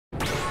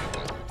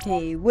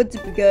Hey, what's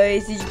up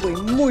guys, it's your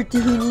boy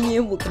Morton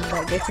here, welcome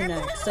back to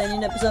another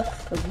exciting episode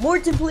of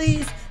Morton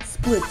Plays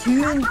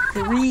Splatoon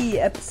 3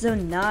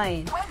 episode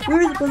 9. We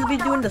were supposed to be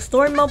doing the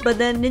story mode, but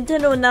then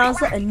Nintendo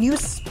announced a new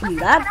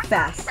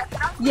Splatfest.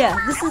 Yeah,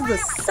 this is the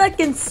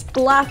second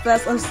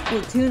Splatfest of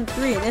Splatoon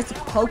 3 and it's a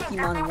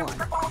Pokemon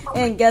one.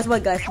 And guess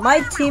what guys,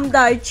 my team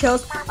that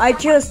I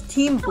chose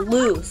Team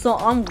Blue, so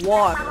I'm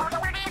water.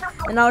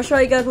 And I'll show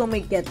you guys when we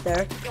get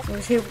there.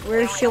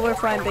 We're Silver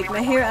Frying Big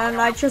Man here,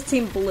 and I chose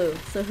Team Blue.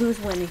 So who's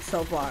winning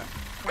so far?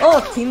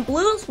 Oh, Team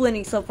Blue's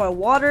winning so far.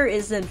 Water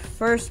is in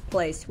first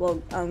place. Well,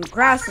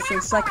 Grass is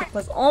in second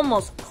place,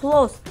 almost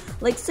close,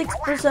 like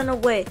 6%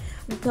 away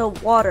until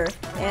Water.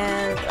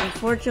 And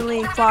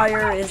unfortunately,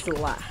 Fire is the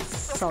last.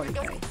 Sorry,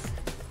 guys.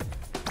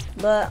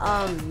 But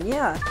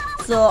yeah.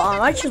 So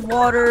I chose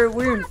Water.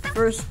 We're in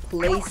first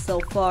place so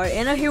far,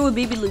 and I'm here with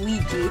Baby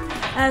Luigi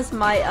as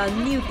my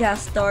new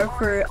guest star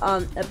for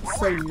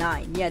episode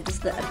 9. Yeah, this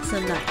is the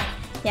episode 9.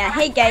 Yeah,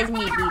 hey guys,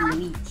 me Baby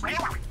Luigi.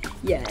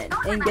 Yeah,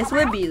 and guess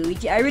what, Baby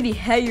Luigi? I already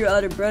had your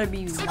other brother,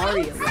 Baby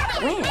Mario.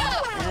 When?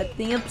 I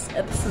think it's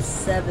episode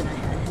 7. I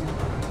had him.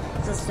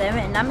 Episode 7,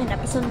 and I'm in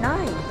episode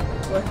 9.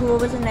 Well, who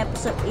was in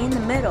episode in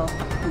the middle?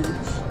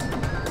 Peach.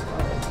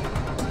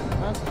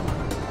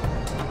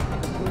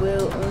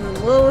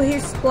 Well,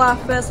 here's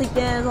Splatfest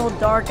again. It's all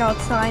dark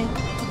outside.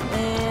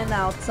 And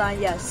outside,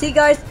 yeah. See,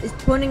 guys, it's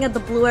pointing at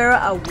the blue arrow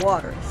at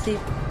Water. See,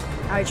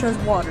 I chose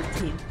Water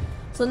team.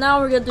 So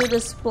now we're gonna do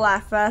this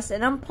Splatfest,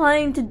 and I'm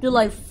planning to do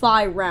like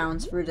 5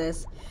 rounds for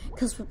this.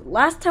 Cause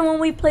last time when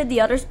we played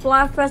the other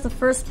Splatfest, the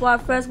first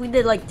Splatfest, we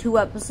did like 2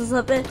 episodes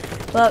of it.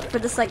 But for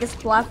the second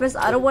Splatfest,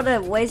 I don't want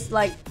to waste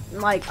like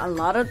a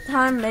lot of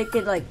time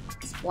making like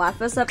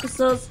Splatfest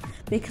episodes,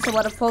 because I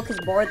want to focus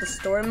more on the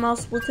story mode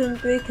Splatoon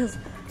 3. Cause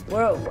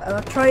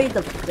I'm trying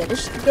to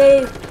finish the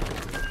game,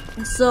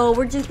 so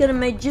we're just gonna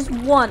make just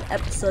one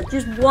episode,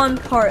 just one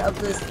part of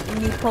this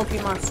new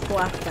Pokemon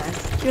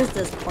Splatfest. Just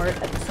this part,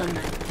 episode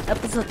 9.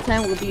 Episode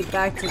 10 will be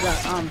back to the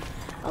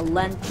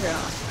Elantra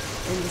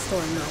in the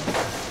story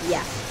mode.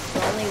 Yeah, so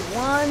only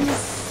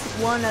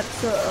one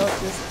episode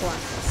of this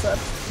Splatfest. So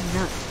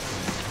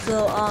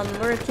episode 9. So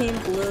we're Team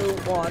Blue,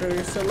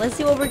 Water. So let's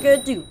see what we're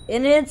gonna do,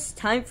 and it's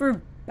time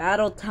for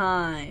battle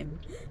time.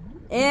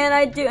 And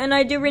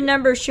I do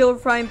remember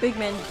Shield Frying Big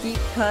Man Deep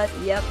Cut.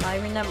 Yep, I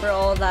remember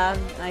all that.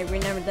 I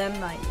remember them,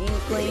 my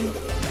Inkling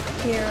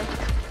here.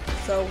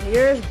 So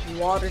here's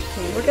Water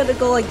Team. We're gonna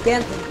go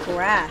against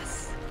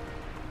Grass.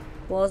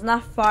 Well, it's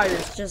not Fire,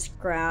 it's just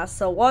Grass.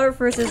 So Water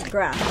versus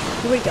Grass.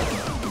 Here we go.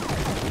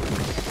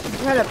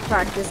 Try to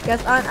practice,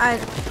 guys.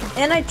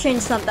 I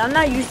changed something. I'm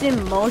not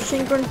using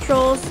motion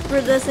controls for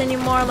this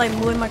anymore, like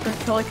moving my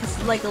controller, because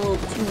it's like a little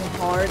too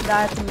hard.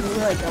 I have to move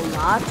it like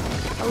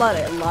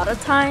a lot of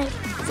times.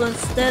 So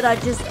instead, I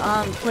just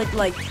click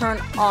like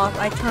turn off.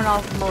 I turn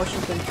off motion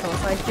controls.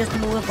 So I just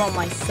move it by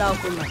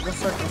myself with the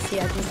circle. See,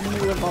 I just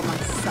move it by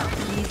myself.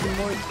 It's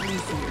more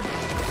easier.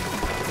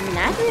 I mean,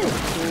 that's really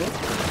cool.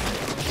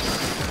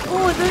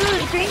 Oh, the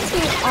little green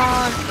screen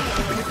on.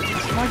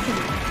 Morton,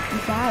 you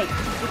died.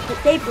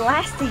 They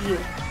blasted you.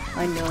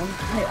 I know.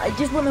 I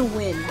just want to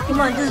win. Come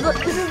on, this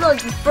is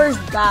like the first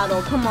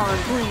battle. Come on,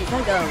 please.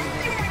 I gotta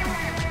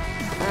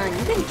win.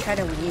 You can try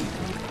to win.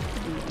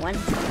 One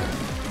time.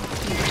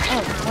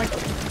 Oh, what?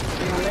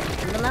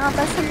 You know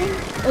about something?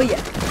 Oh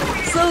yeah.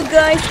 So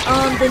guys,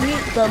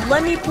 the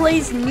Let Me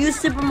Play's new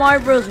Super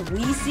Mario Bros.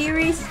 Wii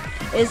series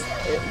is.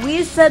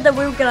 We said that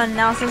we were gonna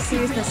announce the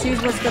series. The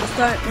series was gonna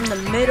start in the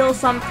middle,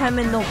 sometime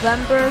in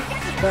November.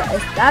 But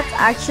that's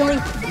actually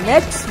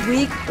next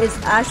week. Is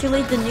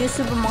actually the new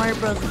Super Mario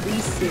Bros.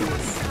 Wii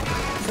series.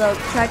 So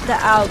check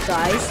that out,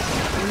 guys.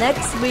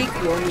 Next week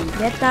when we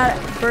get that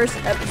first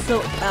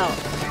episode out.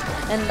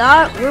 And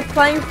that, we're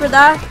planning for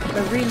that.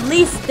 The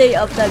release date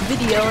of that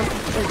video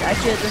is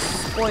actually the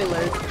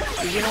spoilers.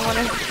 If you don't want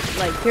to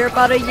like hear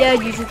about it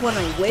yet, you just want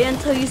to wait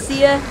until you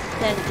see it,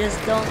 then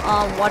just don't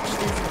watch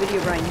this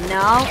video right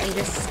now and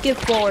just skip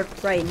forward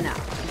right now.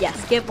 Yeah,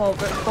 skip forward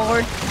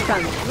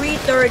from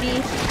 3:30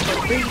 to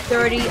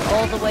 3:30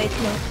 all the way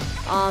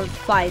to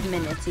 5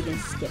 minutes. You can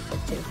skip it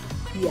too.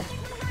 Yeah,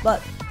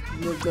 but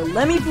the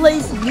Let Me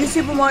Play's new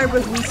Super Mario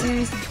Bros. Wii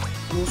series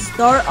will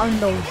start on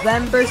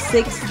November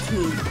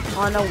 16th,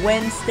 on a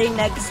Wednesday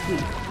next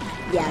week.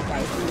 Yeah,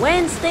 guys,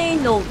 Wednesday,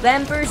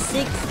 November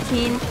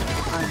 16th,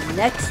 on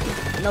next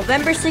week.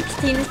 November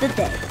 16th is the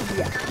day.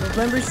 Yeah,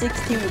 November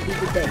 16th will be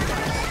the day,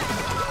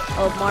 guys,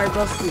 of Mario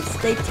Bros. Wii.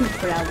 Stay tuned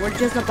for that. We're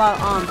just about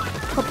a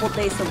couple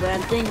days away.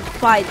 I think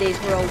 5 days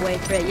we're away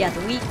for it. Yeah,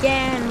 the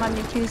weekend,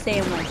 Monday, Tuesday,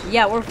 and Wednesday.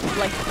 Yeah, we're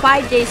like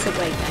 5 days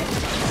away, guys.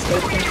 Stay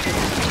tuned for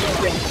that.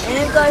 Yeah. And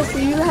then, guys,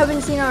 if you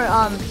haven't seen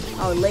our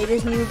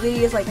latest new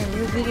videos, like a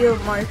new video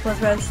of Mario Plus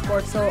Red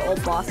Sports or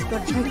Boss, go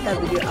check that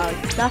video out.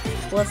 That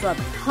was a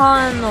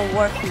ton of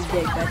work we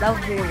did, guys. That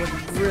video was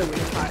really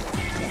hard.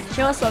 Yeah,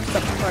 show us some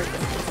support.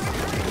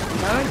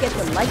 don't forget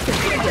to like the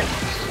video.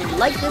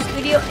 Like this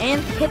video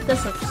and hit the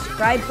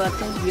subscribe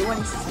button if you want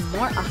to see some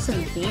more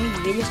awesome gaming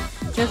videos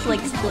just like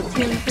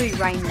Splatoon 3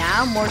 right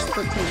now, more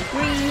Splatoon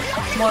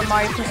 3, more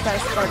Mario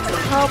Plus Sparks of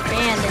Hope,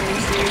 and the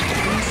new series,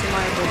 new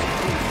Mario Bros.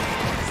 3.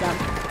 So,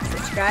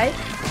 subscribe,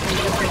 and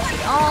you can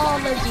see all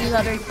of these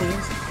other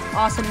games,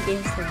 awesome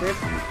games that we're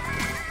playing.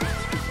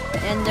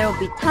 And there will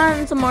be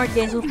tons of more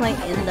games we'll play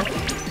in the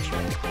future.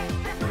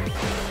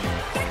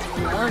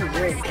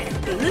 Alright,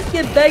 so let's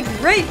get back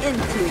right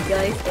into it,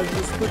 guys, of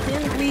the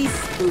Splatoon 3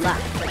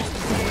 Splatfest.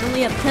 We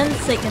only have 10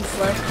 seconds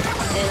left,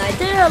 and I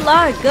did a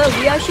lot of good.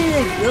 We actually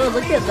did good.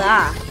 Look at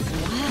that.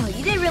 Wow,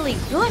 you did really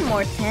good,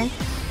 Morton.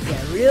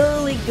 Yeah,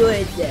 really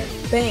good there.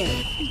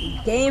 Bang.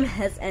 The game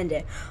has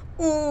ended.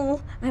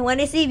 Ooh, I want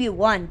to see if you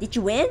won. Did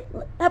you win?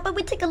 How about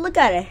we take a look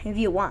at it if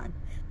you won?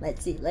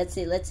 Let's see.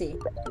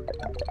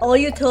 Oh,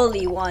 you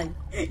totally won.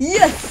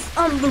 Yes,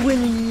 I'm the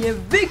winner.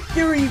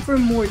 Victory for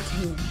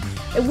Morton.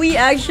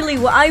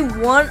 I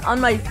won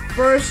on my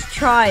first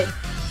try.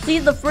 See,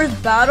 the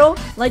first battle,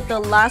 like the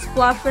last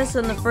Splatfest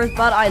and the first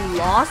battle, I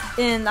lost,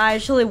 and I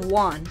actually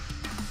won.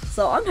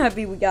 So I'm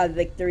happy we got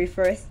victory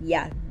first.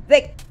 Yeah,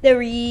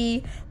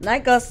 victory. And I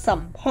got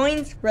some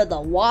points for the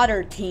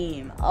water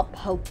team, a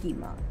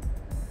Pokemon.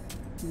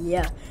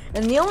 Yeah,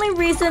 and the only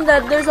reason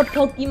that there's a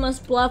Pokemon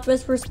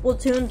Splatfest for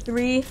Splatoon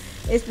 3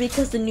 is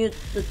because the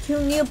two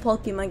new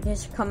Pokemon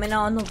games are coming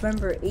out on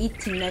November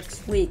 18th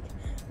next week.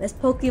 There's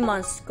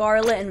Pokemon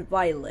Scarlet and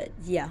Violet.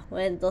 Yeah,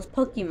 well, those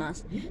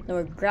Pokemons that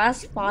were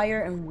Grass,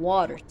 Fire, and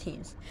Water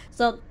teams.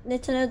 So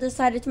Nintendo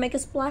decided to make a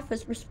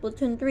Splatfest for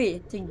Splatoon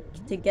 3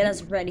 to get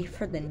us ready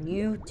for the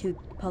new two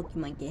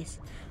Pokemon games.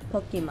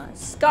 Pokemon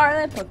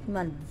Scarlet,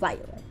 Pokemon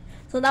Violet.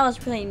 So that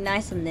was really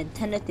nice of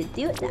Nintendo to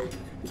do that,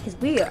 because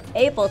we are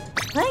able to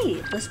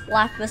play the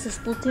Splatfest of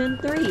Splatoon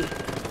 3.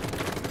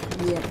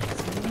 Yeah,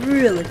 it's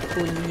really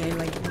cool game,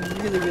 like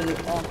really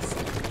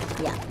awesome.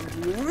 Yeah.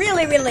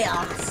 Really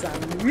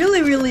awesome.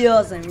 Really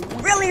awesome.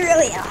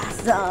 Really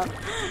awesome.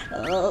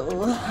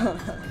 Oh.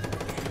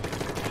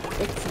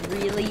 It's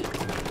really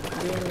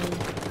awesome.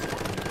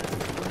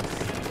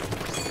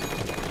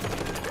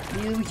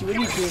 Dude, what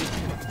are you doing?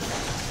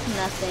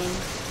 Nothing.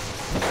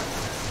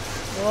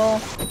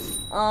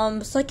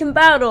 Well, second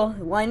battle.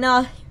 Why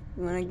not?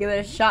 You wanna give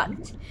it a shot?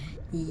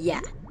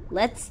 Yeah,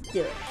 let's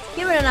do it.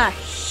 Give it a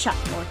shot,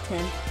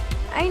 Morton.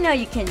 I know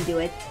you can do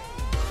it.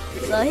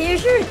 So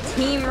here's your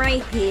team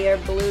right here,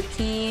 blue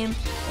team,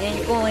 and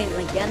you're going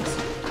against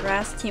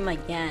grass team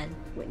again.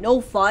 Wait, no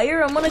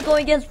fire? I'm gonna go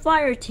against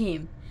fire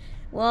team.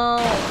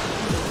 Well,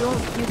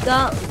 you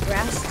got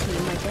grass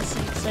team, I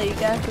guess. So you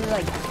gotta do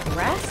like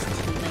grass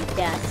team, I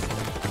guess.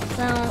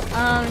 So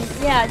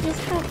yeah,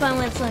 just have fun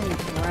with some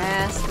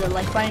grass,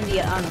 like finding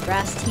the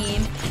grass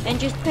team, and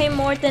just play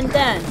more than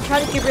them.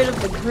 Try to get rid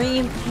of the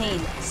green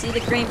paint. See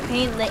the green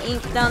paint, the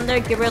ink down there?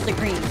 Get rid of the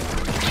green.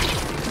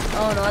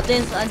 Oh no, I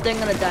think I'm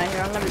gonna die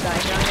here. I'm gonna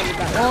die.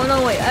 Oh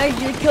no, wait, I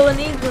actually killed an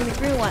ink with the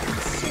green one.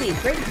 Sweet,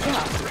 great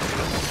job.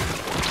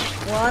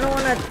 Well, I don't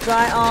wanna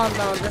die. Oh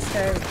no, this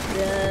guy's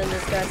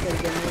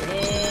gonna get me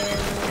in.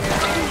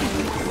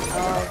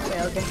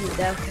 Okay, he's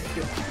down.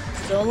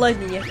 Still alive,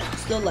 Nia.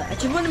 Still alive. I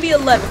just wanna be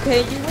alive, okay?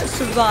 I just wanna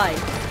survive.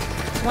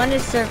 Want to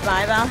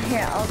survive out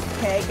here?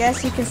 Okay, I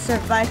guess you can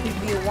survive if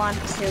you want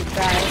to,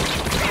 guys.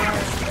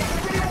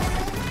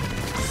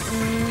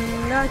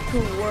 Not to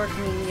work,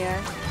 Nia.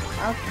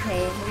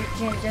 Okay, you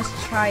can just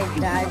try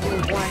that if you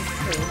want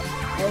to.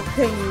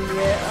 Okay,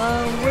 Nia.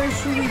 Where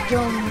should we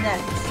go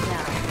next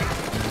now?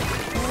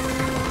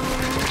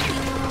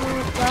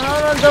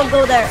 No, don't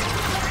go there.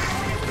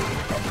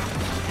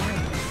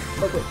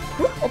 Oh wait,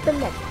 who opened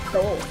that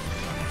door?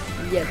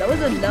 Yeah, that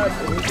was another.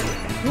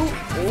 Who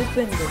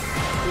opened the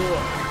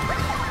door?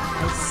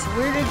 I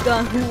swear to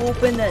God, who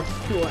opened that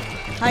door?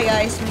 Hi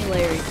guys, me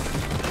Larry.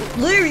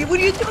 Larry, what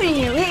are you doing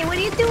here? Hey, what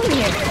are you doing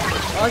here?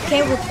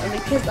 Okay, well,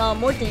 because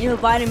Morton, you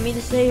invited me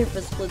to stay here for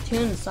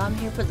Splatoon, so I'm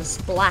here for the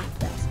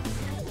Splatfest.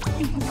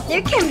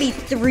 There can be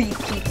 3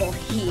 people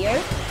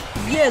here.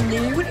 Yeah,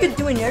 Larry, what are you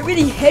doing here? I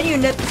already had you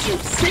in episode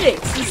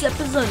 6. This is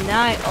episode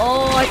 9.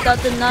 Oh, I thought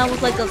the 9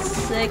 was like a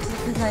 6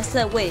 because I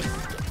said, wait,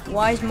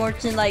 why is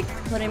Morton like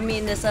putting me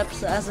in this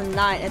episode as a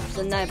 9,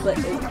 episode 9? But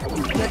you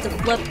have to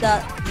flip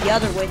that the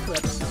other way to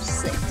episode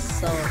 6.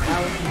 So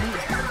that was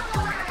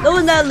me. No,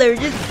 not Larry.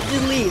 Just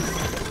leave.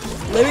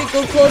 Larry,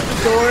 go close the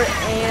door,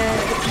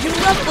 and you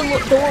left the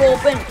door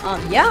open.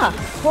 Yeah,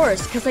 of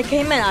course, because I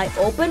came in. I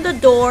opened the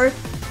door,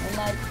 and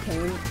I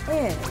came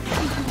in.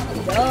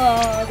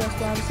 Duh, that's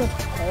what I'm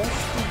supposed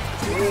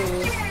to do.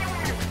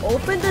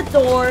 Open the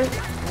door,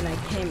 and I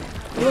came in.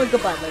 You want to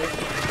go by, Larry?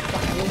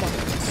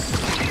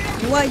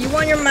 You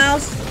want your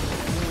mouse?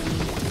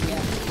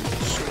 Yeah,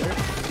 sure.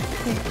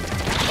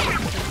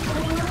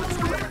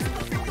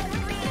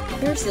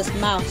 Here's this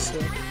mouse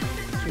here.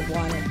 You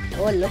want it?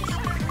 Oh, it looks.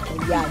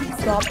 Oh, yeah, you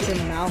dropped your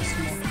mouse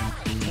more.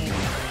 Okay.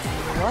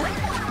 What?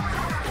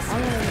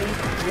 I'm gonna leave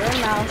your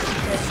mouse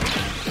because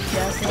it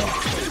doesn't.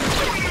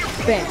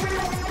 Bam.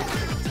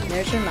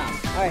 There's your mouse.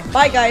 Alright,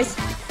 bye guys.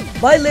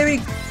 Bye,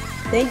 Larry.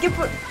 Thank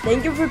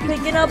you for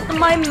picking up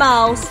my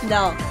mouse.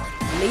 Now,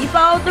 leave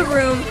out of the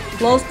room.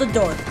 Close the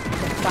door.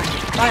 Okay,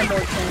 fine. Bye,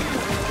 Morton.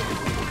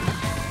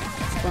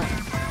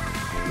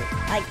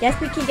 I guess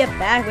we can get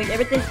back with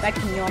everything's back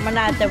to normal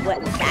now after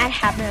what that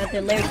happened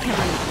after Larry came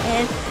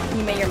in.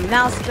 He made your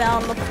mouse fell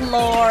on the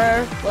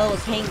floor. Well, it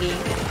was hanging.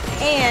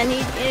 And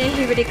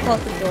he really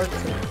closed the door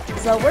too.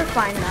 So we're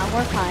fine now.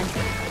 We're fine.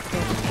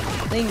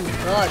 Thank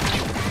God.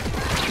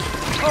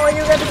 Oh,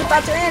 you're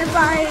about to end.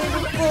 5,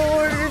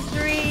 4,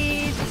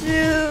 3,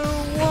 2,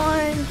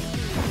 1,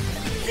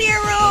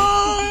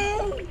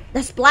 0. The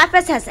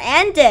Splatfest has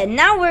ended.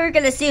 Now we're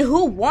gonna see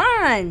who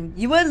won.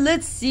 You want?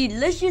 Let's see.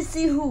 Let's just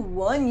see who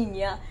won.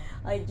 Yeah,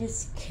 I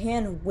just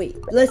can't wait.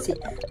 Let's see.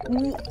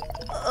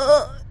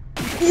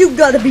 You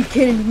gotta be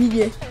kidding me.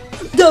 Yeah.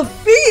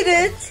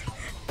 Defeated?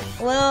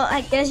 Well,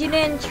 I guess you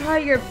didn't try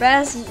your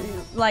best,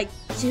 like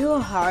too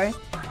hard.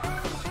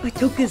 I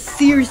took it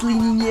seriously,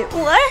 Nina.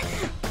 What?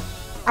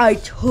 I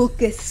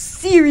took it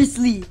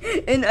seriously,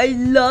 and I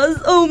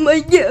lost. Oh my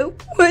God!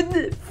 What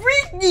the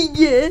freak,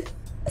 Nina?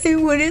 I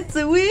wanted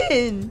to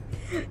win.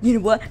 You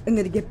know what? I'm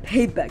gonna get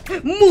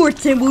payback.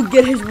 Morton will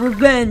get his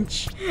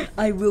revenge.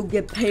 I will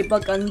get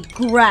payback on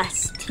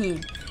Grass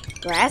Team.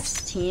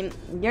 Grass Team?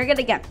 You're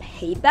gonna get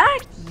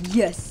payback?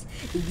 Yes,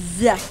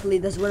 exactly.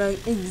 That's what I'm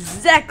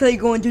exactly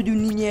going to do,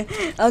 Nina.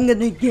 I'm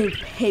gonna get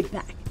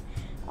payback.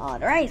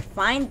 Alright,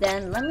 fine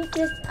then. Let me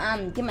just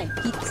get my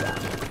pizza.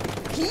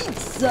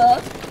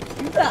 Pizza?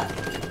 Pizza.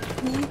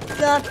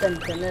 Pizza. Dun,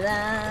 dun,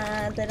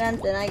 dun, dun, dun,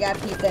 dun. I got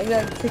pizza. I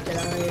gotta take it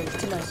out. It's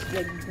too much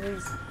like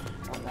grease.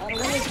 I don't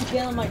want it to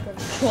get on my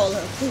controller.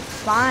 Okay,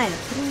 fine.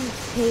 Put it on the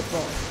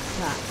table.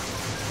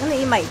 I'm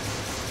gonna eat my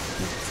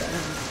pizza. I'm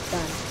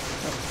done.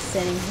 Like,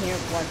 sitting here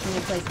watching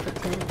you play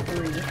Splatoon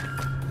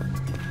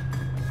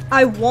 3.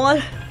 I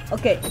won.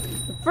 Okay,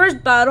 the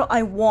first battle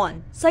I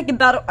won. Second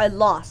battle I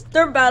lost.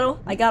 Third battle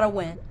I gotta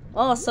win.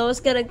 Oh, so it's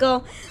gonna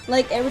go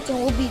like everything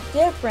will be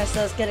different.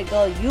 So it's gonna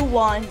go you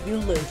won, you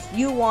lose.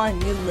 You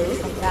won, you lose.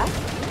 Like that?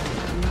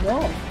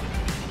 No.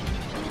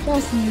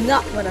 That's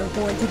not what I'm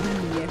going to do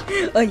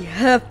here. I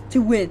have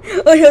to win.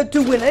 I have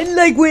to win. I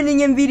like winning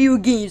in video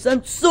games.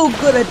 I'm so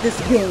good at this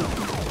game.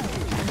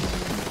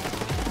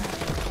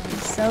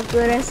 So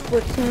good at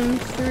Splatoon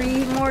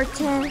 3,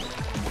 Morton.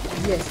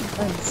 Yes,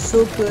 I'm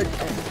so good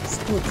at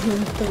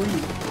Splatoon 3.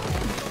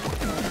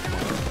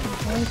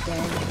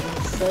 Okay,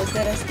 I'm so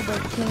good at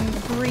Splatoon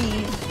 3.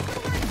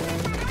 Then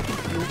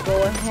you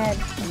go ahead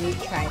and you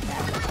try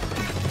that.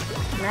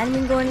 I'm not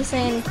even going to say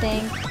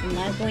anything. I'm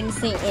not going to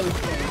say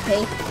anything,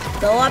 okay?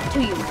 It's all up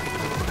to you.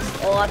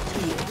 It's all up to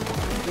you.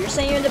 If you're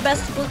saying you're the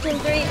best at Splatoon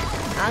 3,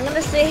 I'm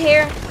gonna sit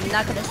here. I'm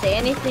not gonna say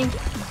anything.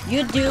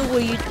 You do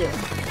what you do.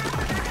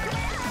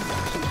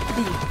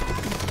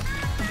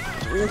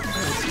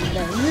 Okay,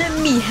 now let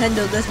me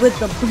handle this with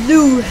the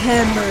blue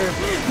hammer.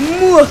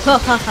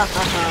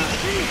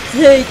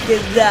 Take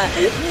that.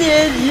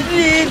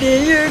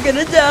 You're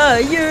gonna die.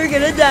 You're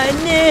gonna die.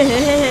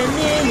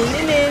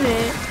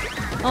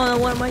 Oh no,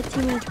 one of my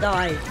teammates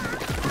died.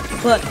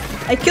 But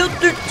I killed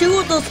 2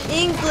 of those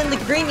England, the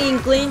green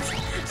Inklings.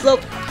 So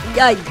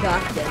yeah, I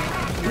got them.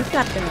 You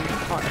got them in the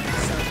heart.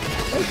 So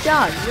good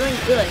job, you're doing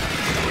good.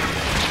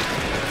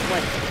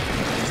 What?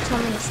 Just tell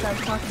me to stop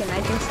talking.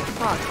 I just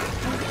talk.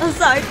 I'm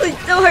sorry, please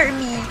don't hurt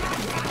me.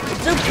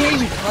 It's okay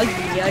if you hug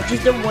me. I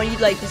just don't want you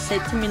like to say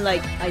to me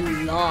like I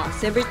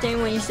lost.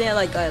 Everything when you say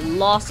like I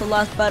lost the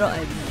last battle,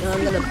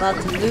 I'm about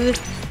to lose,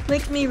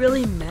 makes me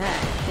really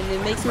mad, and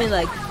it makes me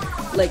like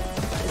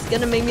it's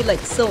gonna make me like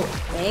so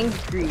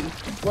angry.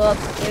 Well,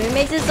 if it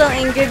makes you so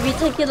angry, if you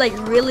take it like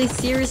really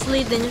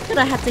seriously, then you're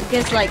gonna have to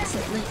get like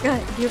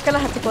you're gonna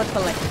have to go to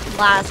like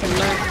class and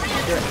learn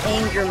your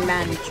anger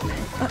management.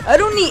 I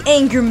don't need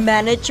anger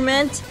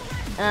management.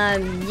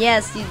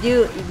 Yes, you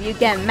do if you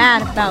get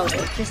mad about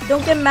it. Just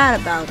don't get mad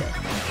about it,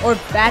 or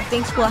bad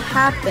things will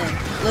happen.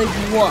 Like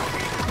what?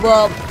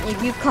 Well,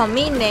 if you call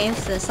me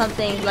names and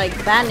something like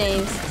bad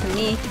names to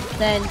me,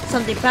 then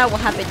something bad will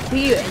happen to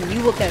you, and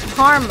you will get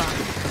karma.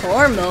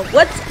 Karma?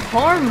 What's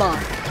karma?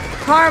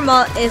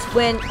 Karma is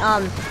when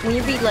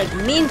you be like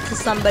mean to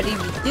somebody,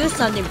 you do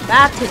something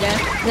bad to them,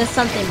 then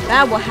something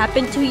bad will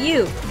happen to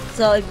you.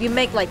 So if you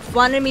make like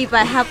fun of me if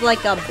I have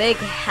like a big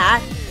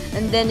hat,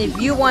 and then if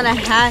you want a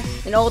hat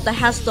and all the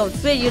hats don't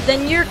fit you,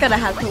 then you're gonna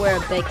have to wear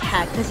a big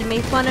hat because you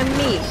made fun of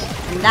me,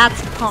 and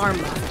that's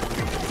karma.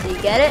 So you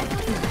get it?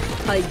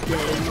 I get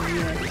it.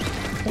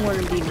 Yeah. I want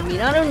to be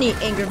mean. I don't need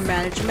anger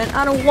management.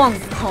 I don't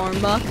want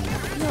karma.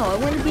 No, I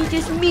want to be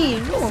just me,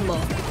 normal.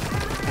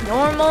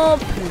 Normal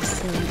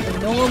person, a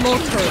normal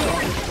turtle.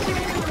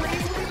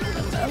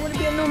 I want to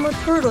be a normal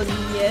turtle,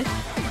 yeah.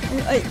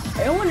 I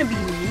don't want to be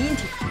mean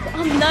to people.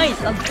 I'm nice,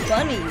 I'm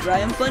funny,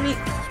 right? I'm funny.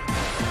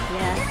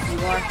 Yeah, you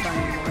are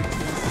funny, Morton.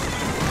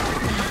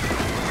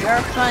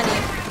 You're funny.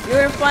 You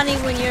were funny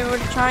when you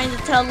were trying to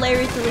tell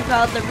Larry to leave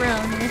out the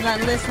room. He's not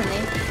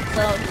listening.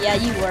 So, yeah,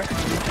 you were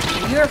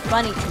funny. You're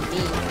funny to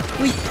me.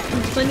 Wait,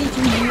 I'm funny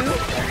to you?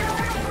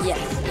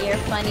 Yes, you're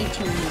funny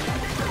to me.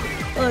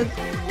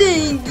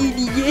 Thank you,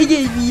 Nia.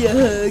 Give me a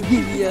hug.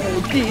 Give me a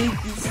hug. Thank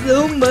you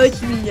so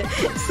much, Nia.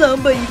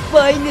 Somebody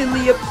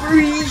finally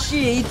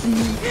appreciates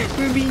me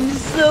for being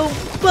so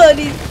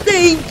funny.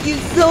 Thank you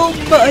so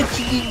much,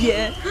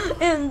 Nia.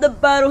 And the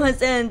battle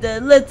has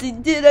ended. Let's see,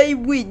 did I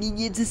win,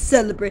 Nia, to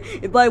celebrate?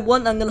 If I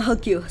won, I'm gonna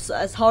hug you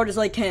as hard as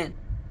I can.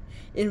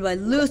 And if I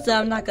lose, then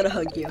I'm not gonna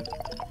hug you.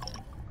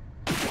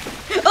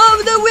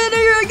 I'm the winner!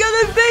 I got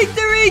a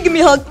victory! Give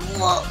me a hug.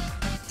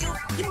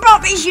 You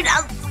probably should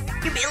have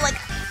give me like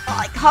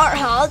heart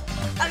hug.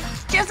 I'm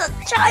just a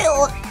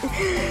child.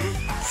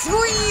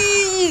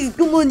 Please!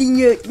 Come on,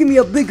 Nia. Give me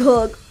a big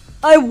hug.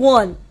 I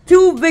won.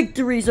 2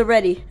 victories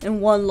already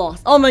and 1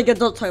 loss. Oh my god,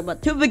 don't talk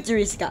about 2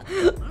 victories, Scott.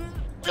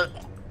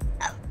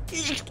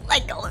 Just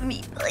let go of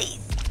me, please.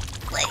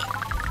 Please.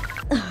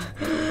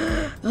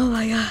 Oh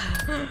my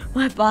god,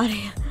 my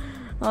body.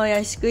 Oh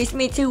yeah, squeezed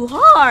me too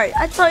hard.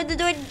 I told you to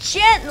do it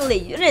gently.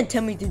 You didn't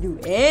tell me to do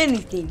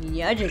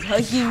anything. I just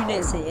hugged you. You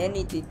didn't say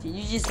anything.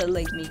 You just said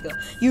let me go.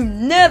 You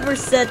never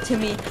said to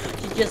me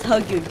to just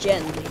hug you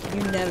gently.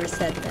 You never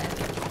said that.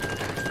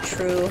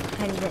 True,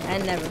 I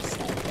never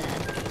said that.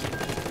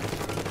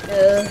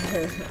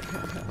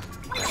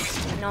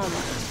 No, my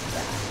god.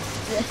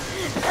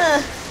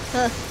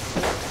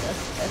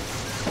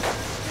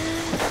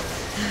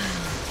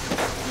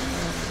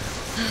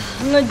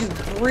 I'm gonna do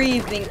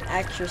breathing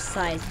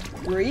exercise.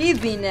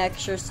 Breathing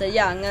exercise.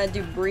 Yeah, I'm gonna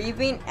do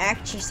breathing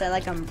exercise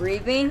like I'm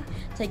breathing.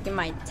 Taking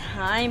my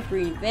time.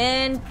 Breathe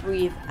in,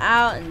 breathe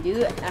out, and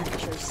do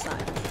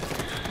exercise.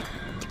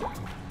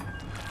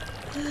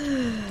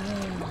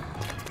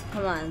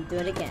 Come on, do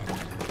it again.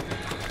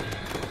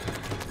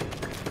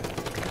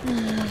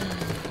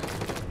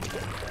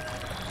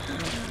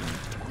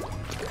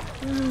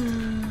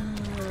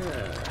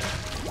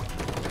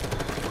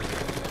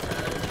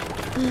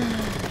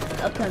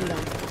 Up and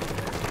down.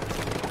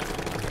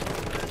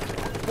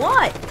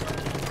 What?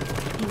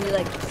 Can you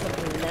like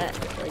something like that?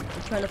 Like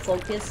I'm trying to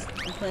focus.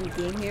 I'm playing the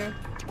game here,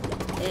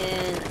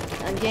 and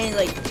I'm getting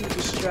like too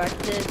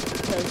distracted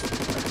because of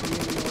the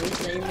noise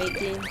that you're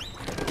making.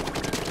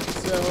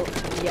 So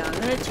yeah, I'm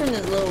gonna turn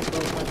this little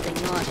robot thing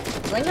on.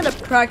 I'm gonna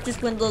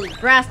practice when those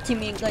grass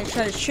teammates gonna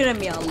try to shoot at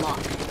me a lot,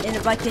 and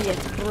if I can get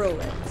through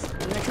it,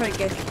 I'm gonna try to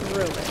get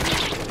through it.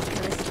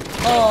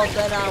 Oh,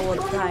 then I will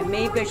die.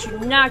 Maybe I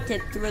should not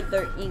get through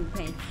their ink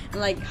paint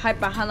and like hide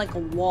behind like a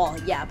wall.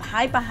 Yeah,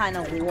 hide behind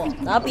a wall.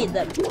 That'll be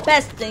the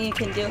best thing you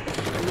can do.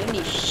 And you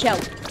need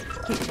shelter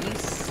to keep you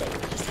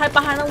safe. Just hide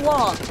behind a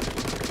wall and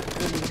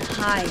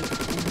hide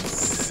and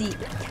seek,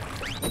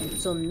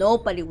 so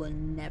nobody will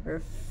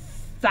never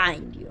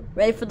find you.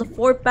 Ready for the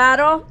 4th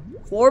battle?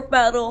 4th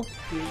battle.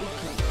 Here we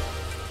come.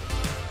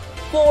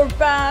 4th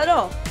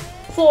battle.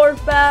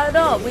 4th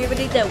battle. We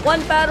already did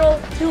 1 battle,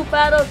 2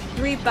 battle,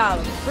 3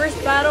 battles.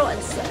 1st battle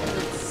and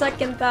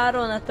 2nd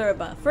battle and a 3rd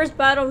battle. 1st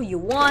battle you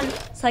won.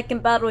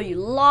 2nd battle you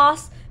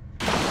lost.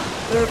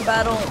 3rd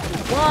battle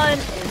you won.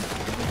 And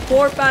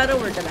 4th battle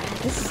we're gonna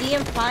have to see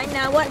and find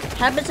out what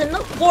happens in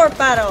the 4th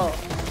battle.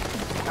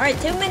 Alright,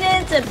 2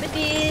 minutes and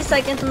 50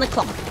 seconds on the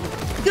clock.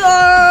 Go!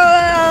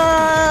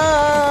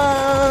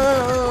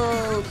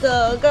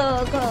 Go,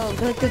 go, go,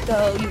 go, go,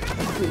 go. You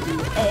can do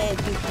it.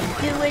 You can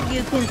do it.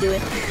 You can do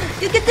it.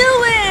 You can do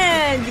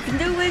it. You can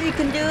do it. You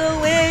can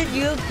do it.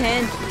 You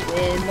can do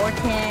it.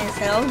 Morton,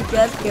 so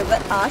just give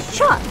it a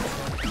shot.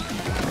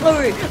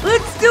 Alright,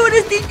 let's do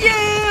this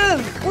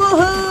again.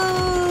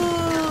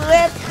 Woohoo!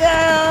 Let's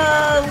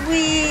go.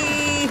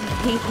 Wee.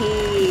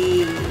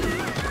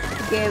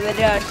 Give it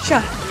a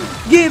shot.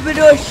 Give it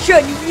a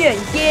shot. Yeah,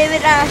 give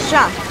it a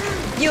shot.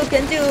 You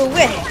can do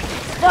it.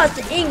 What's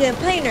the England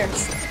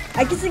players?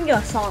 I can sing you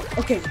a song.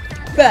 Okay,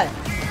 bet.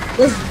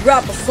 Let's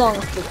rap a song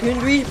of Splatoon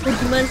 3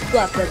 Pokemon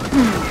Splatfest.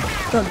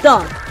 Dun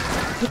dun.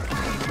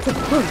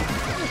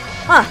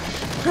 Ah,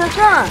 ha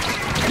ha.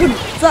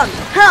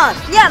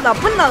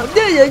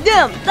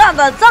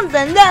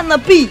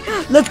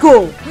 Let's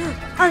go.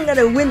 I'm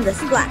gonna win the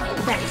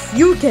Splatfest.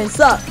 You can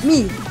suck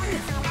me.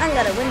 I'm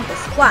gonna win the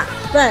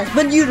Splatfest,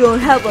 but you don't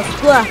have a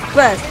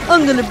Splatfest.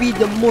 I'm gonna beat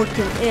the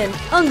Morton and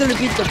I'm gonna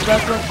beat the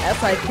best one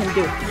as I can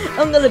do.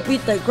 I'm gonna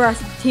beat the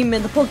grass team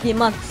in the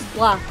Pokemon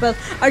Splatfest.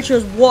 I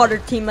chose water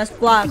team as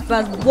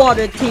Splatfest.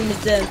 Water team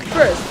is in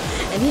first,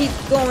 and he's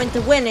going to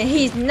win and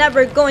he's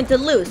never going to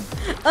lose.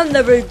 I'm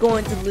never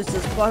going to lose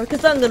this Splat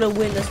because I'm gonna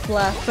win the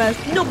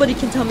Splatfest. Nobody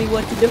can tell me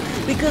what to do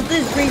because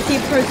this green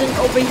team person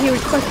over here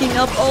is sucking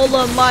up all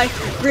of my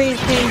green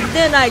things.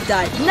 Then I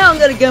died. Now I'm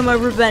gonna get my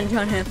revenge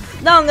on him.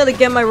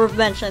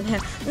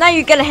 Now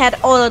you're gonna head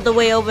all the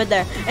way over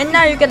there, and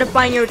now you're gonna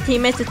find your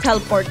teammates to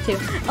teleport to.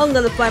 I'm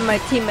gonna find my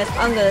teammates.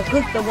 I'm gonna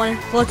click the one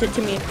closer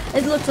to me.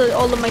 It looks like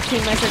all of my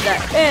teammates are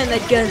dead, and I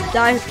just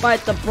died by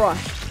the brush.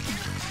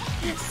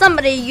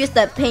 Somebody used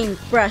that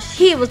paintbrush.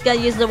 He was gonna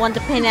use the one to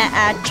paint it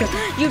at you.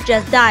 You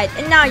just died,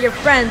 and now your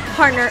friend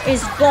partner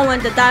is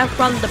going to die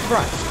from the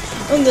brush.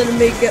 I'm gonna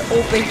make it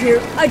over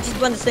here. I just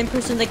want the same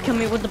person that killed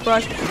me with the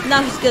brush.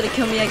 Now he's gonna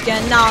kill me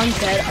again. Now I'm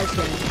dead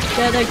again.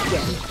 Dead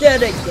again.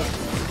 Dead again.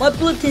 My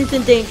blue team's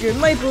in danger.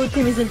 My blue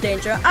team is in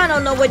danger. I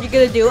don't know what you're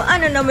gonna do. I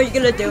don't know what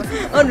you're gonna do.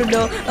 I don't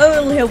know. I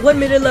only have 1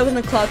 minute left on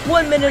the clock.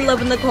 1 minute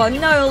left on the clock.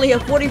 Now I only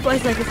have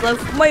 45 seconds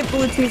left. My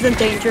blue team's in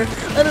danger.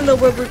 I don't know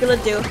what we're gonna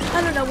do.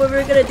 I don't know what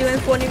we're gonna do in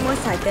 40 more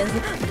seconds.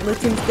 The blue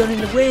team's going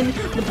to win.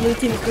 The blue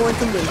team is going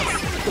to lose.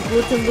 The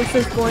blue team looks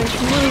like going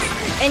to lose.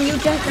 And you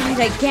just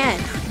died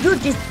again. You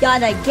just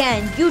died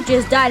again. You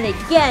just died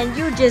again.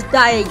 You just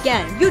died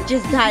again. You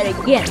just died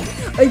again.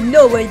 I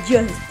know I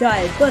just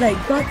died, but I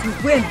got to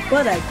win.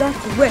 But I got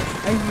to win.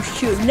 And you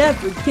should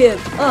never give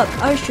up.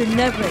 I should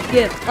never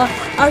give up.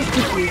 I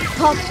should be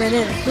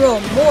confident and throw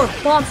more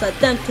bombs at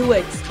them to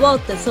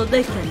explode them so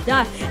they can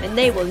die. And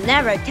they will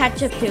never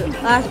catch up to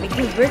us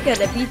because we're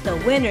gonna be the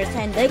winners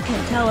and they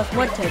can tell us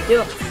what to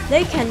do.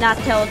 They cannot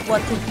tell us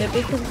what to do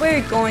because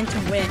we're going to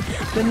win.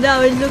 But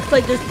now it looks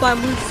like there's 5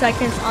 more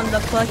seconds on the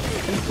clock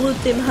and blue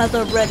team has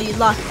already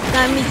lost.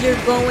 That means you're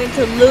going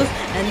to lose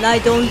and I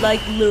don't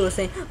like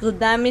losing. So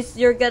that means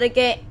you're gonna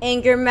get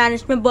anger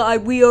management,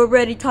 but we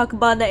already talked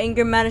about the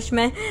anger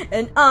management.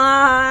 And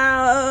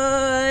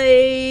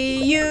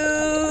you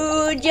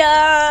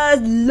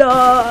just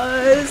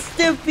lost,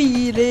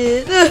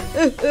 defeated.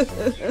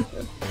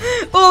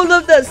 All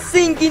of that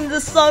singing the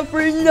song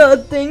for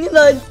nothing, and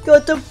I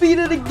got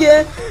defeated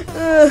again.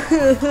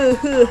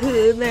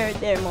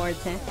 There,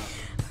 Morton.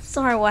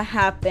 Sorry what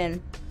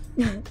happened.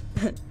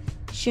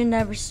 Should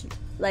never,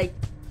 like,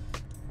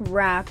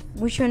 rap.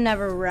 We should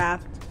never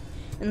rap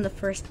in the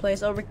first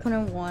place, or we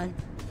couldn't won.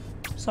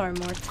 Sorry,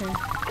 Morton.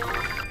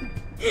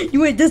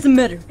 It doesn't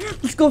matter.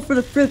 Let's go for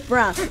the 5th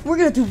round. We're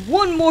gonna do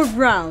 1 more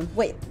round.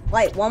 Wait,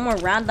 1 more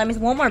round? That means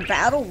 1 more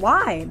battle?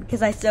 Why?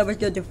 Because I said I was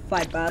gonna do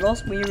 5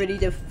 battles. We already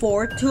did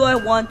 4. 2 I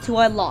won, 2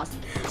 I lost.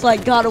 So I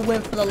gotta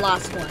win for the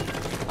last one.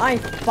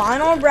 Alright,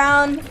 final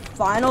round,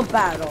 final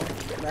battle.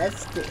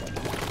 Let's do it.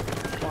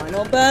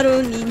 Final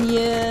battle,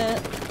 Nina.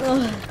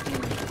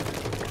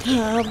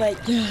 Oh my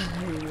god.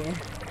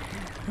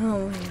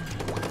 Oh my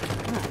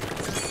god.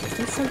 Is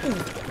there something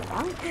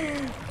wrong?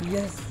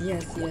 Yes. I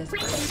just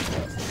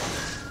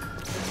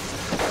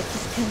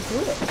can't do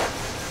it.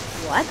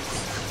 What?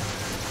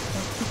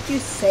 What did you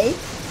say?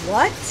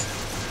 What?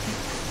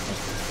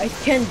 I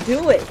can't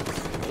do it.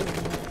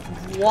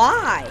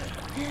 Why?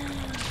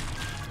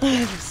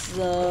 I'm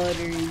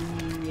sorry.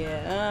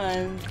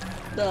 I'm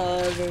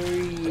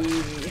sorry.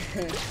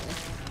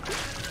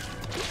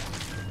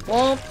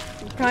 Well,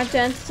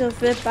 contents to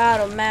 5th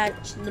battle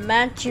match. The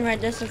matching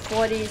register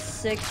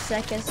 46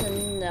 seconds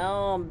and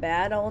no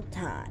battle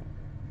time.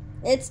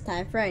 It's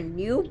time for a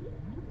new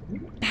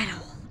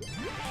battle.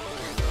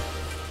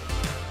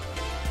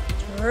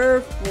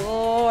 Turf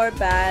war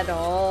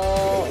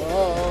battle.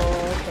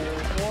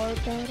 Turf war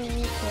battle.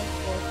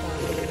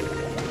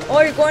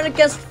 Oh, you're going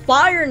against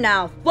fire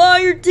now.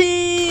 Fire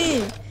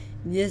team.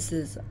 This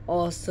is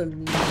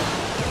awesome.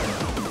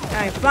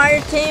 Alright,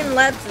 fire team,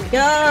 let's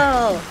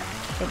go.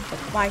 Get the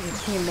fire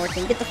team,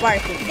 Morton. Get the fire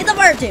team. Get the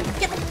fire team.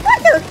 Get the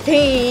fire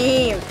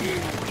team.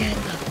 Get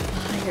the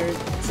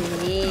fire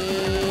team.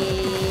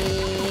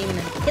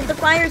 Get the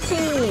fire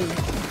team.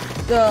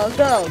 Go.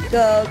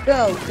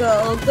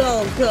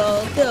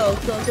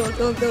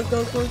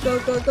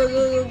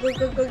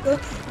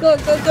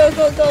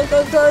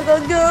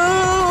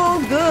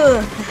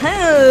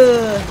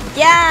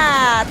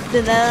 Yeah,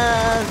 the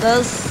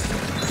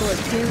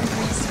Splatoon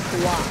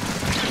squad.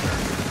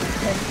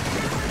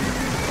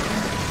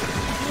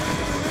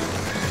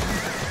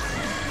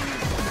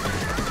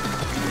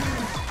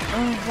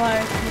 Oh,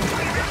 fire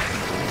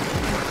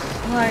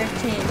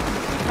team.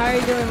 How are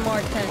you doing,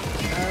 Morton?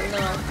 I don't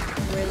know.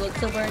 We look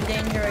like we're in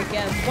danger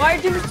again. Fire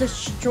team is the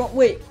strong.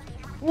 Wait,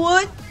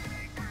 what?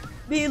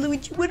 Hey,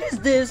 Luigi, what is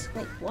this?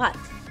 Wait, what?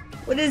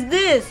 What is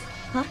this?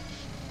 Huh?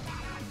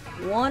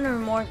 1 or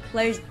more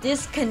players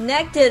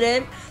disconnected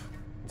it.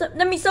 So,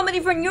 that means somebody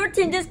from your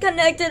team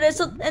disconnected it.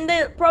 So, and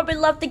they probably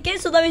left the game.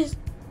 So that means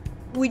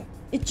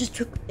it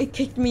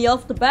kicked me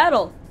off the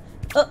battle.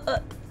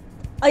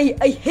 I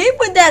hate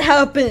when that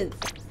happens.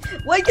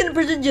 Why can't a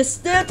person just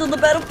stand till the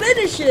battle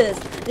finishes?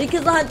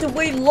 Because I had to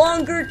wait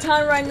longer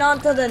time right now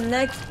until the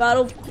next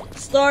battle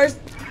starts.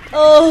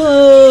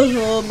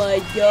 Oh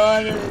my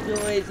god,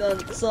 it's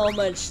wasting so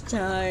much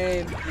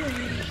time.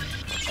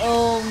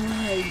 Oh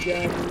my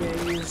god,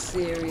 are you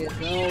serious?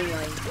 Oh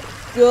my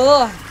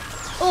god.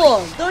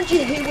 Oh, don't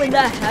you hate when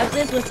that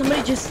happens? When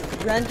somebody just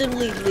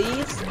randomly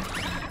leaves?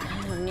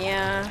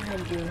 Yeah, I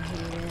do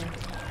hate it.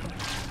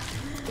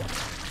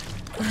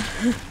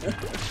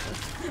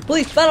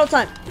 Please, battle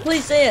time.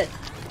 Please say it.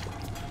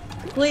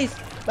 Please,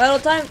 battle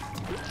time.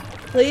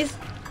 Please.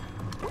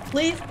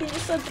 Please, can you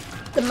start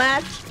the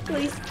match?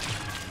 Please.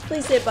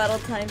 Please say battle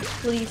time.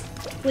 Please.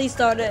 Please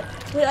start it.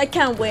 Please, I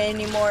can't wait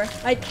anymore.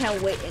 I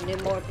can't wait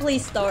anymore.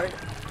 Please start.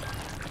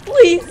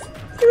 Please.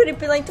 It would have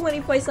been like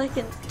 25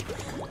 seconds.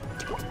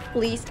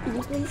 Please. Can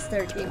you please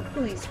start it?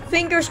 Please.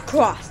 Fingers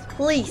crossed.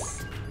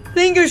 Please.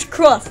 Fingers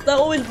crossed. That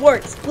always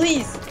works.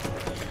 Please.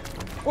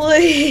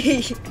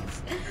 Please.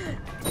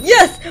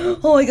 Yes!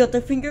 Oh my god,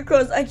 the finger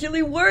cross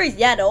actually works.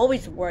 Yeah, it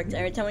always works.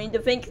 Every time I need the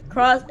finger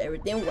cross,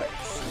 everything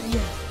works.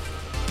 Yes.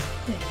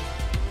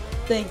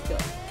 Thank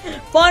God.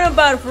 Final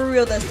battle for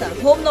real this time.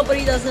 Hope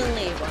nobody doesn't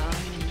leave.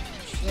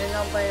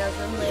 Nobody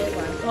doesn't leave. I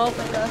hope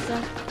it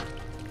doesn't.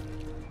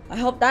 I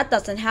hope that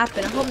doesn't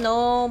happen. I hope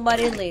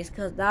nobody leaves,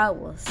 cause that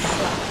will suck.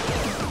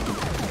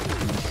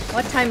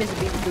 What time is it,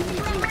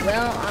 Luigi?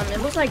 Well, it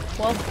was like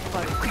 12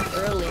 o'clock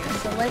earlier.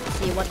 So let's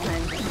see what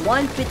time.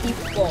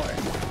 1:54.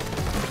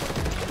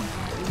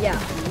 Yeah,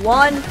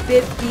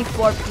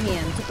 1:54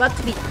 p.m. It's about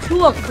to be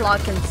 2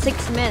 o'clock in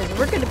 6 minutes.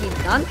 We're gonna be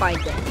done by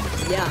then.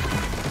 Yeah,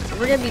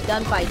 we're gonna be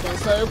done by then.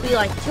 So it'll be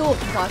like 2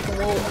 o'clock, and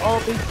we'll all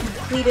be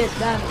completed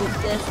done with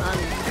this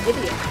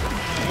video.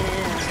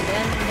 And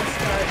then we'll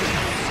start.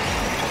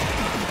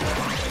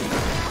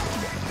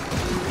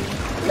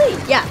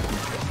 Yeah.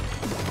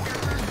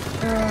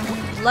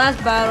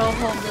 Last battle.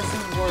 Hope this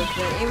is worth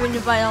it. Even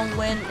if I don't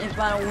win, if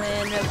I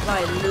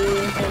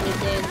lose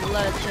anything,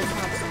 let's just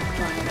have some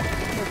fun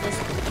with this.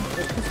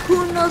 Because who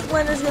knows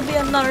when there's gonna be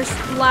another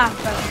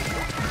Splatfest?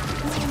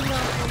 Who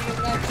knows when the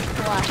next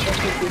Splatfest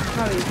will be?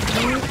 Probably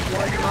 2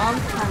 or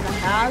month and a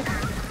half.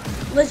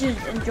 Let's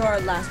just enjoy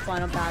our last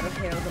final battle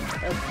here of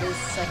this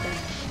second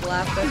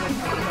Splatfest.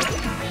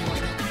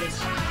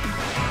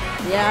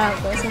 Yeah,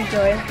 let's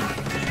enjoy it.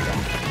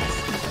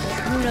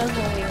 Who knows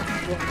when we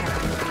will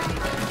have.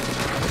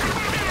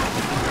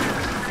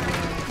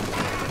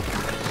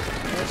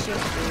 Let's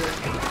just do it.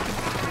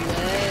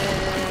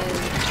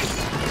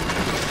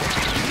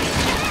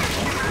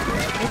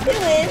 Let's do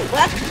it.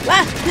 What?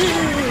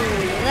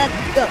 Let's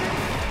go.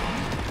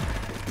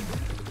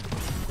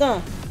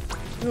 Done.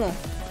 No.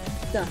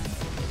 Done.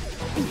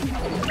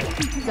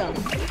 Done.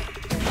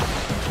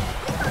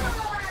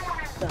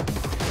 Done.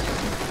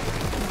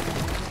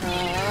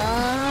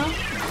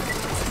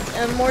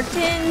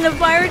 Morton, the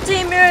fire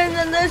team here, and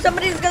then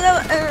somebody's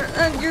gonna,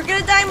 you're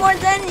gonna die,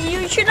 Morton.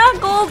 You should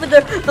not go over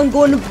there. I'm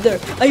going over there.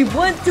 I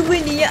want to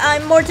win.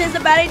 Morton's a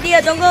bad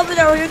idea. Don't go over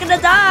there or you're gonna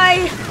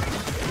die.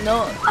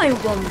 No, I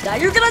won't die.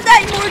 You're gonna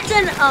die,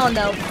 Morton. Oh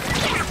no.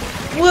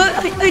 What?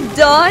 I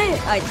die?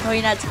 I told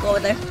you not to go over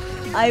there.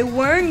 I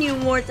warn you,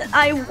 Morton.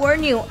 I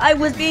warn you. I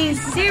was being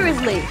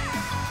seriously.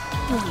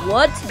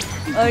 What?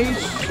 Are you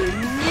shitting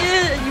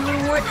me? You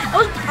were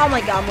oh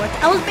my god, Morton.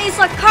 I was being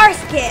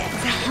sarcastic.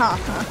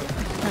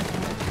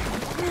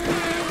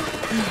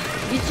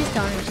 You just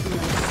don't understand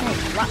what I'm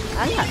saying. What? I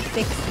gotta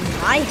fix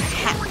my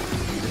hat.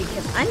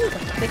 Because I need to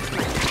fix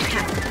my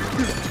hat.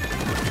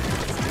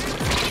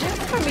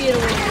 That's probably the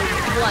way to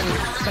one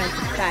trying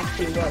to back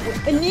you up.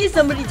 I need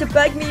somebody to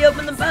back me up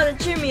in the battle and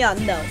cheer me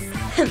on. No.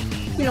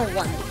 You don't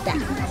want that.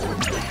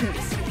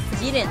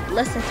 You didn't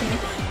listen to me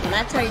when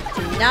I told you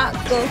to not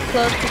go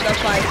close to the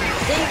fire.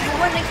 See, if you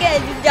win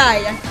again, you die.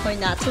 I'm going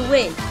not to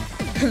win.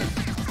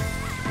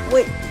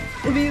 Wait,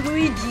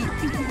 Luigi.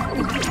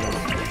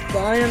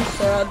 Fine, I'm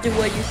sorry. I'll do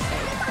what you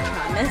say.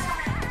 Promise.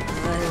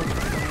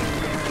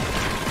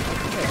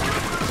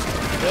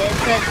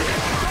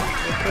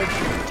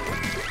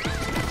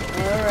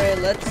 Alright,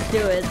 let's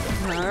do it.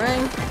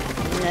 Alright.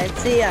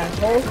 Let's see.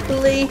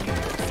 Hopefully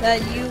that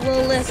you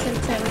will listen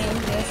to me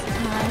this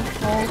time.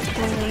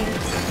 Hopefully.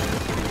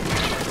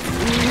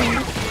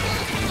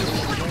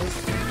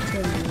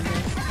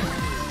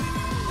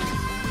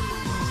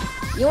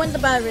 You want the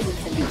battle really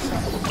finished,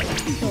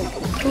 so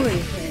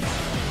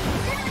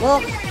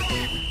well,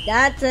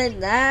 that's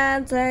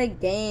a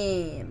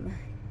game.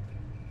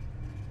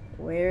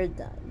 We're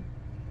done.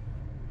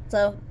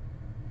 So,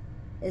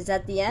 is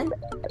that the end?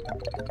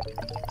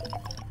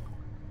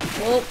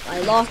 Well,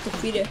 I lost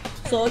defeated.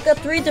 So I got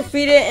 3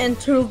 defeated and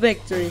 2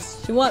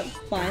 victories. You want?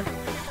 Fine.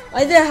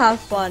 I did have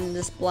fun in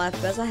this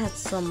Splatfest. I had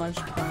so much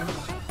fun.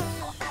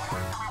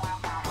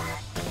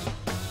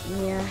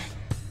 Yeah.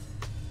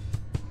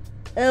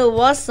 It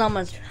was so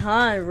much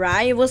fun,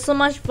 right? It was so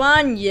much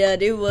fun. Yeah,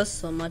 it was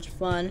so much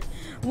fun.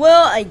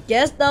 Well, I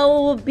guess that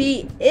will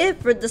be it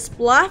for the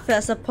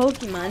Splatfest of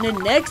Pokemon. In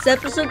the next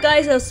episode,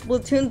 guys, of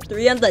Splatoon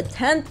 3 on the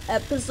 10th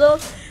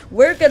episode,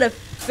 we're gonna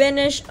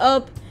finish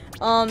up.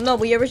 No,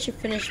 we already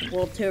finished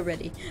World 2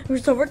 already.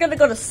 So we're gonna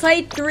go to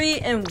Site 3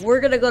 and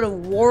we're gonna go to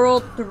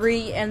World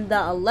 3 and the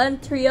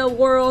Elentria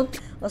world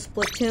of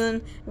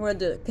Splatoon. We're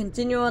gonna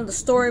continue on the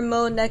story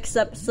mode next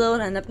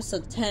episode, and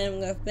episode 10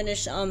 we're gonna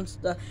finish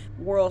the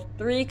World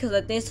 3 because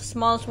I think it's the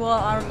smallest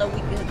world. I don't know.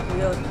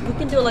 We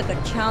can do like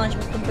a challenge.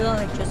 We can do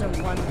like just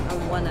in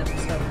one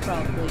episode,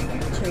 probably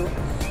 2.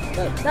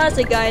 But that's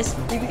it, guys.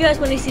 If you guys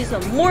want to see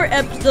some more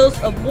episodes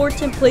of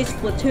Morton Plays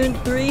Splatoon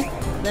 3,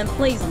 then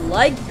please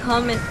like,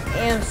 comment,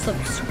 and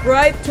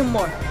subscribe to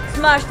more.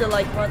 Smash the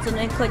like button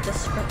and click the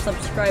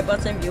subscribe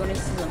button if you want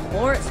to see some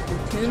more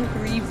Splatoon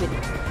 3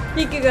 videos.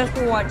 Thank you guys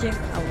for watching.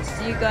 I will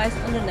see you guys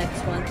on the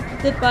next one.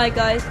 Goodbye,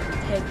 guys.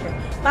 Take care.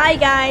 Bye,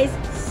 guys.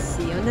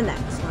 See you in the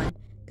next one.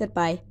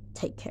 Goodbye.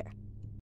 Take care.